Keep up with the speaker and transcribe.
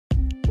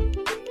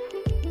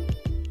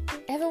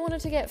Ever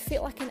wanted to get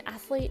fit like an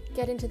athlete,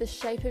 get into the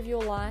shape of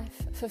your life,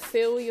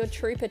 fulfill your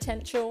true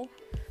potential?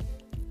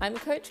 I'm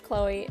Coach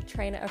Chloe,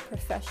 trainer of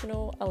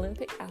professional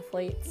Olympic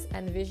athletes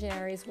and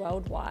visionaries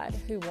worldwide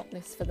who want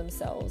this for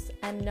themselves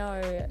and know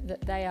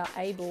that they are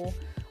able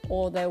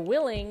or they're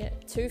willing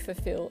to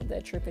fulfill their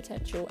true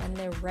potential and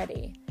they're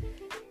ready.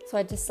 So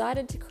I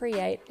decided to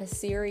create a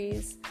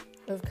series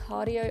of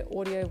cardio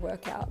audio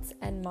workouts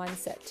and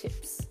mindset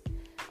tips.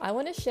 I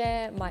want to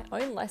share my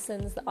own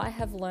lessons that I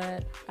have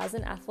learned as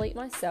an athlete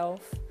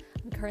myself.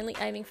 I'm currently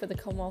aiming for the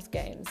Commonwealth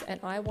Games,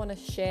 and I want to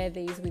share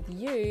these with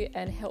you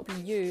and help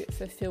you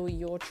fulfill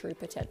your true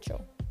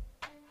potential.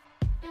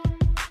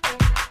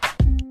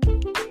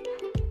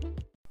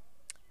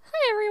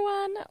 Hi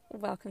everyone,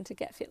 welcome to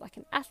Get Fit Like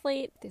an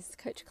Athlete. This is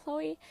Coach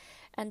Chloe,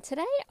 and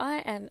today I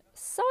am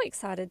so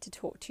excited to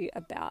talk to you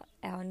about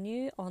our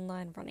new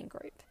online running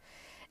group.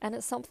 And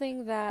it's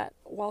something that,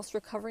 whilst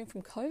recovering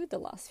from COVID the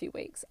last few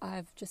weeks,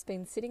 I've just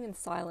been sitting in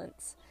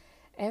silence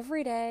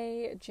every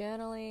day,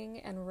 journaling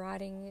and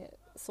writing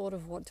sort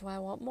of what do I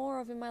want more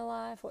of in my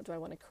life, what do I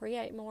want to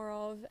create more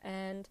of.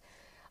 And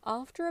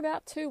after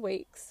about 2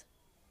 weeks,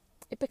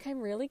 it became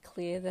really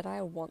clear that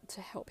I want to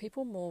help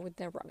people more with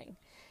their running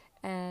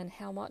and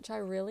how much I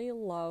really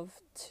love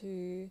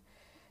to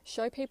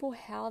show people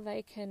how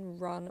they can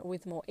run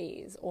with more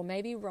ease, or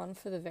maybe run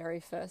for the very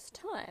first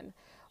time,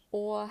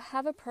 or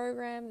have a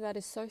program that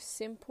is so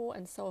simple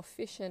and so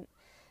efficient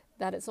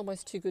that it's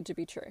almost too good to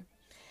be true.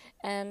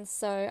 And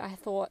so I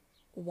thought,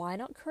 why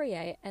not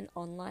create an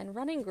online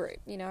running group?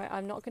 You know,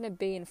 I'm not going to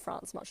be in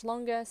France much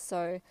longer,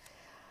 so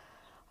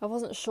I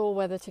wasn't sure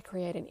whether to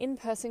create an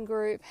in-person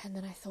group. And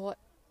then I thought,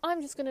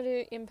 I'm just going to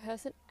do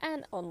in-person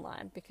and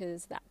online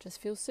because that just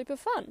feels super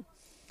fun.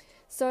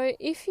 So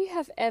if you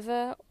have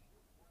ever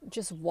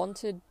just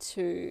wanted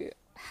to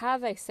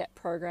have a set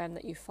program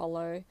that you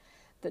follow,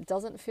 that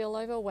doesn't feel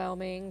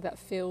overwhelming, that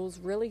feels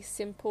really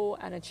simple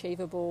and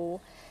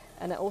achievable,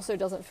 and it also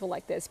doesn't feel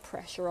like there's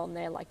pressure on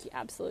there, like you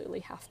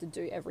absolutely have to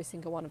do every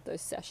single one of those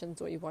sessions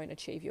or you won't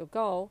achieve your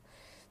goal,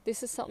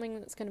 this is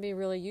something that's going to be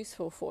really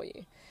useful for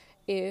you.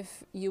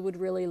 If you would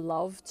really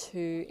love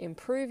to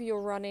improve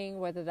your running,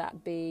 whether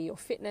that be your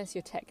fitness,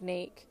 your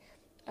technique,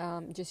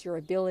 just your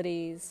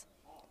abilities,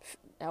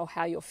 or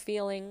how you're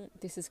feeling,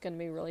 this is going to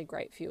be really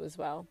great for you as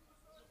well.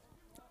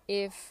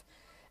 If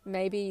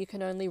maybe you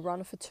can only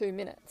run for 2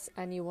 minutes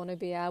and you want to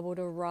be able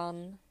to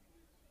run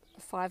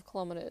 5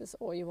 kilometers,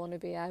 or you want to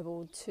be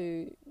able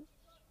to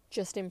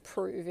just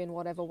improve in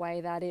whatever way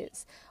that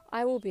is,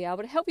 I will be able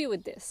to help you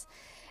with this.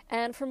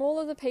 And from all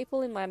of the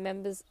people in my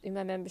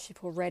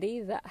membership already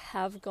that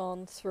have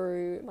gone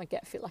through my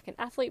Get Fit Like an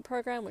Athlete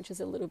program, which is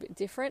a little bit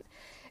different,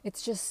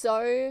 it's just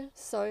so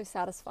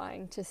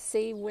satisfying to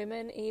see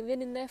women,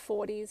 even in their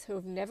 40s, who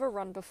have never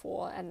run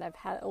before, and they've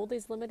had all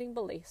these limiting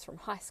beliefs from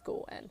high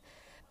school and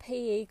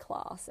PE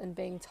class and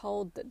being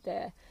told that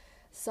they're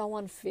so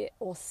unfit,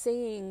 or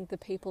seeing the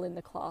people in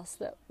the class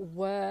that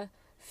were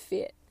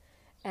fit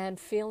and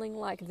feeling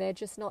like they're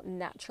just not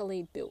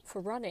naturally built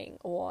for running,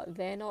 or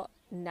they're not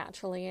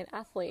naturally an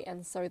athlete,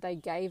 and so they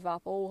gave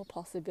up all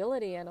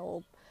possibility and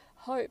all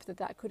hope that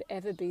that could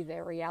ever be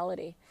their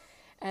reality.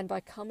 And by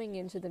coming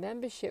into the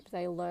membership,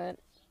 they learnt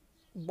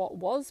what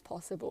was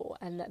possible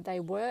and that they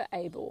were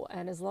able,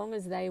 and as long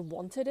as they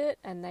wanted it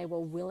and they were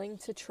willing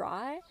to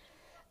try,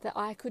 that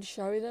I could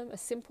show them a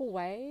simple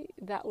way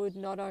that would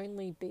not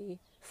only be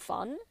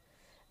fun,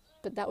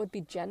 but that would be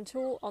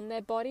gentle on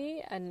their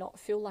body and not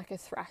feel like a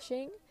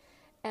thrashing,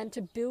 and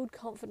to build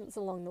confidence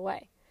along the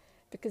way.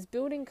 Because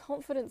building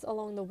confidence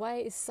along the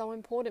way is so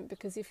important,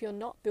 because if you're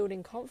not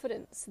building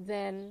confidence,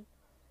 then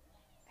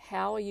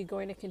how are you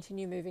going to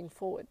continue moving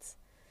forwards?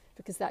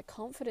 Because that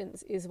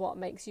confidence is what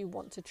makes you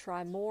want to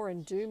try more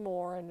and do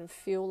more and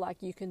feel like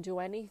you can do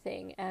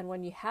anything. And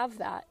when you have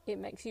that, it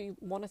makes you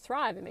want to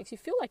thrive. It makes you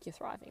feel like you're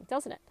thriving,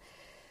 doesn't it?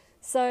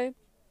 So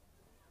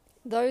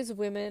those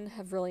women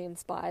have really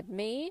inspired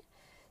me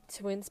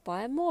to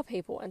inspire more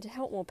people and to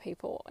help more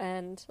people.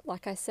 And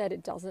like I said,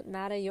 it doesn't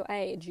matter your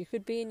age. You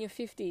could be in your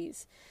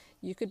 50s.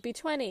 You could be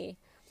 20.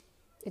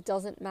 It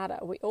doesn't matter.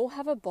 We all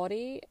have a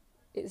body.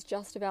 It's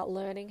just about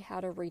learning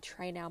how to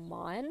retrain our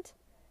mind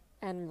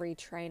and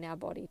retrain our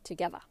body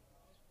together.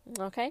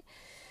 Okay?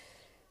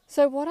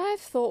 So what I've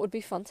thought would be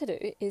fun to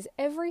do is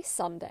every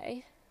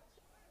Sunday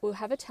we'll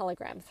have a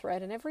Telegram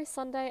thread, and every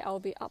Sunday I'll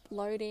be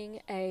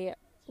uploading a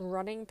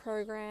running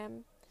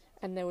program,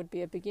 and there would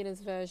be a beginner's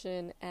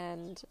version,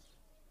 and,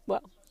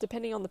 well,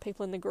 depending on the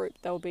people in the group,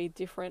 there'll be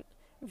different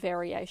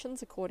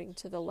variations according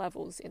to the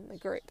levels in the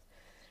group.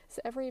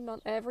 So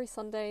every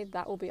Sunday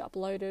that will be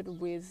uploaded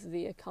with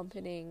the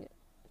accompanying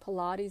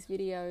Pilates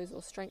videos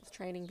or strength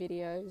training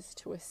videos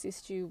to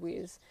assist you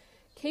with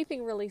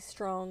keeping really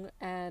strong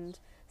and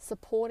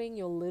supporting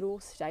your little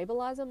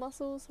stabilizer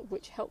muscles,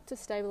 which help to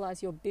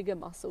stabilize your bigger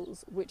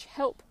muscles, which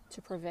help to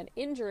prevent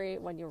injury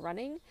when you're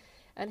running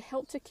and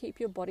help to keep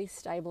your body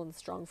stable and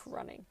strong for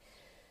running.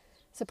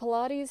 So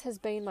Pilates has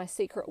been my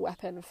secret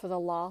weapon for the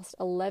last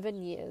 11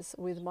 years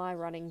with my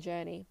running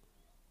journey.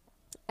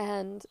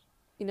 And,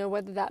 you know,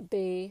 whether that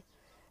be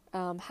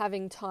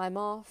having time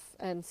off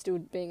and still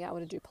being able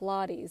to do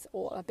Pilates,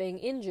 or being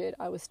injured,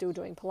 I was still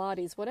doing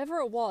Pilates. Whatever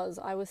it was,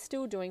 I was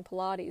still doing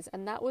Pilates,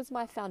 and that was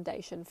my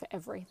foundation for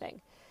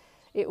everything.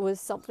 It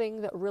was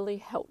something that really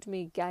helped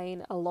me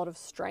gain a lot of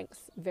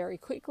strength very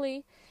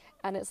quickly,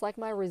 and it's like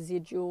my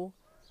residual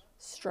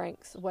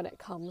strength when it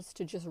comes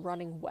to just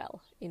running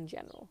well in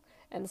general.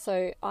 And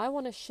so I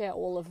want to share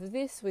all of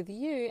this with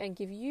you and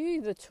give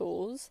you the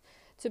tools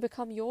to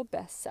become your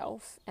best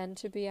self and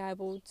to be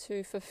able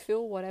to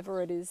fulfill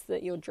whatever it is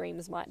that your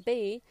dreams might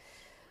be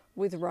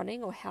with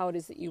running, or how it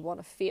is that you want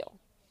to feel.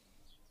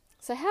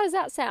 So how does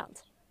that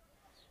sound?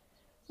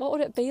 What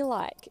would it be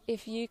like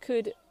if you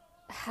could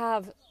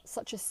have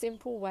such a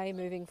simple way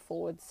moving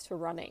forwards to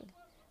running?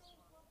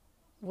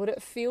 Would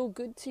it feel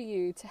good to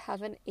you to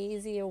have an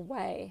easier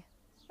way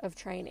of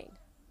training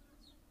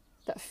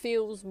that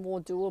feels more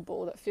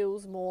doable, that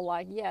feels more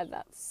like, yeah,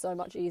 that's so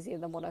much easier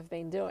than what I've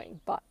been doing,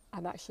 but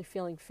I'm actually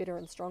feeling fitter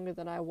and stronger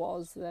than I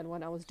was than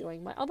when I was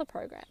doing my other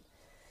program?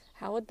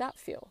 How would that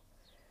feel?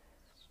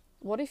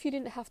 What if you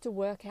didn't have to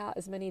work out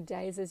as many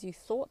days as you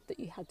thought that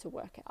you had to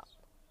work out?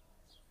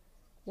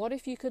 What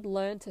if you could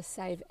learn to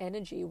save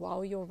energy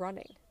while you're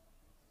running?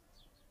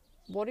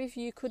 What if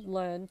you could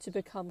learn to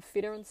become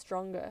fitter and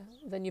stronger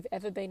than you've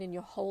ever been in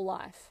your whole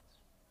life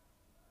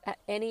at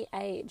any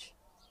age?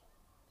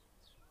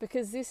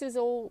 Because this is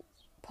all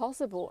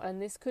possible,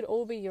 and this could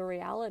all be your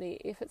reality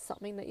if it's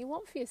something that you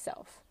want for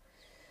yourself.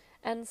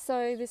 And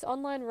so this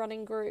online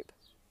running group,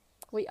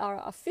 we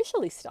are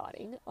officially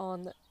starting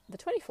on the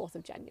 24th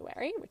of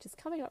January, which is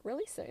coming up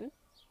really soon.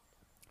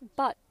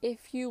 But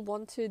if you're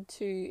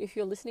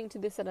listening to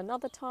this at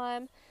another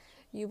time,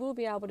 you will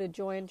be able to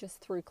join just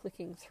through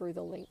clicking through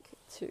the link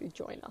to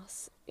join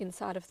us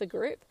inside of the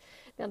group.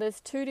 Now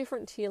there's 2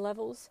 different tier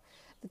levels.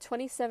 The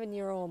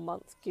 €27 a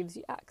month gives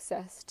you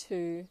access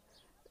to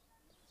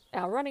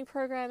our running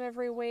program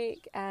every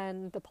week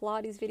and the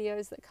Pilates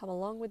videos that come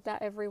along with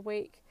that every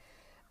week.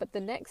 But the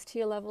next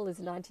tier level is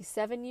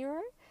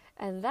 €97,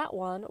 and that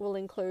one will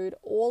include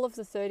all of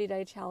the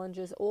 30-day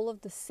challenges, all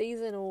of the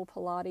seasonal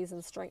Pilates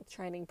and strength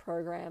training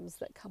programs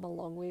that come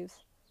along with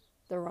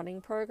the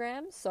running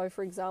program. So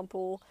for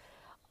example,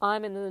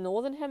 I'm in the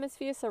Northern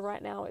Hemisphere, so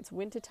right now it's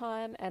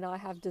wintertime, and I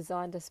have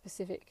designed a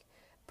specific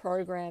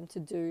program to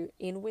do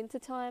in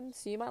wintertime.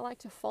 So you might like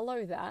to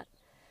follow that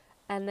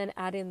and then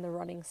add in the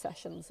running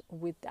sessions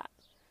with that.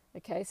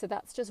 Okay, so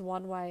that's just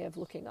one way of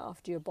looking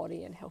after your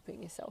body and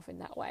helping yourself in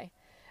that way.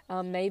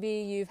 Maybe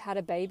you've had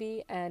a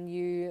baby and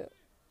you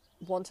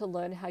want to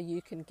learn how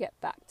you can get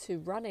back to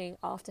running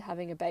after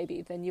having a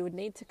baby. Then you would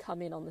need to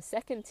come in on the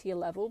 2nd tier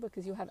level,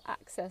 because you'll have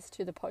access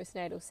to the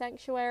postnatal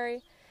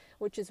sanctuary,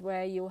 which is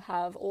where you'll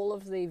have all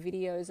of the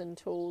videos and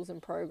tools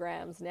and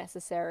programs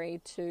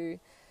necessary to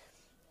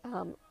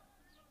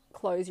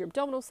close your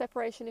abdominal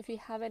separation if you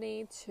have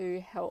any, to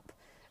help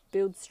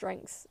build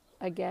strengths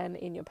again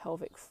in your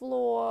pelvic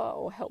floor,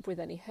 or help with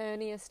any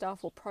hernia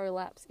stuff or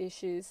prolapse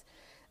issues.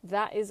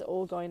 That is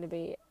all going to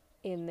be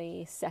in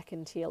the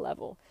 2nd tier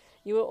level.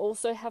 You will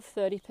also have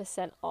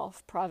 30%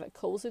 off private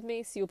calls with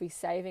me, so you'll be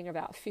saving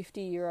about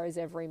 €50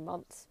 every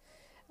month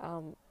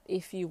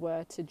if you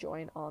were to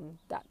join on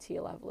that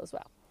tier level as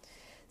well.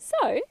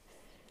 So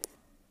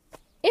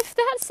if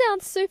that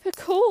sounds super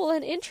cool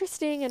and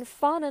interesting and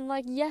fun, and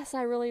like, yes,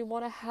 I really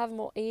want to have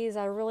more ease,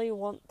 I really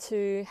want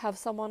to have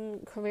someone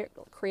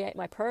create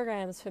my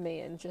programs for me,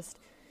 and just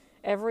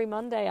every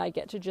Monday I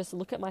get to just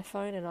look at my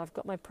phone and I've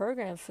got my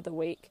program for the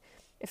week.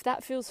 If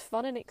that feels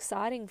fun and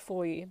exciting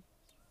for you,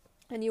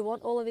 and you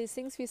want all of these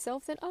things for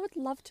yourself, then I would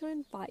love to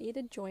invite you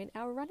to join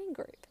our running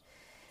group.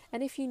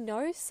 And if you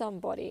know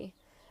somebody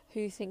who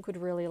you think would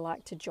really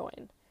like to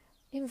join,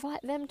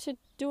 invite them to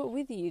do it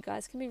with you. You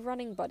guys can be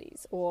running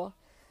buddies, or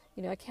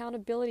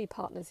accountability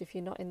partners if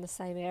you're not in the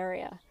same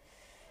area.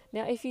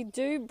 Now, if you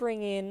do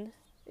join,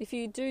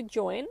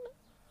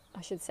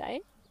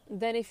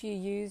 then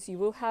you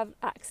will have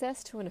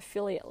access to an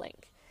affiliate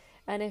link.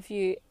 And if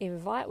you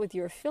invite with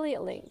your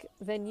affiliate link,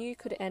 then you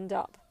could end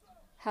up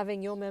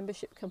having your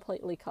membership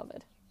completely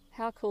covered.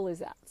 How cool is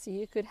that? So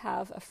you could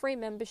have a free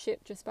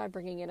membership just by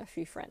bringing in a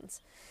few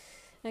friends.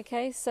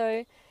 Okay,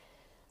 so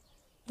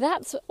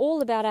that's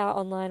all about our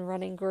online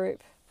running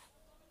group.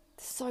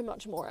 So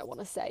much more I want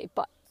to say,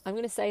 but I'm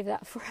going to save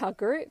that for our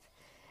group,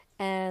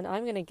 and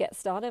I'm going to get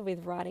started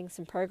with writing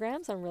some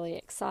programs. I'm really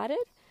excited,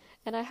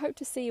 and I hope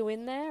to see you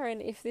in there.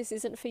 And if this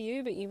isn't for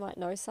you, but you might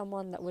know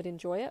someone that would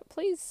enjoy it,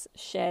 please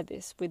share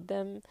this with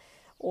them,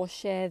 or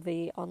share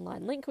the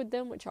online link with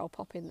them, which I'll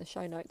pop in the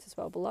show notes as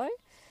well below.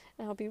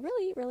 And I'll be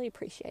really, really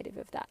appreciative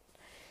of that.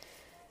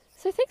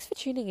 So thanks for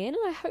tuning in,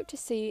 and I hope to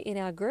see you in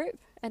our group.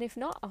 And if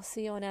not, I'll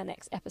see you on our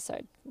next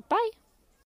episode. Bye.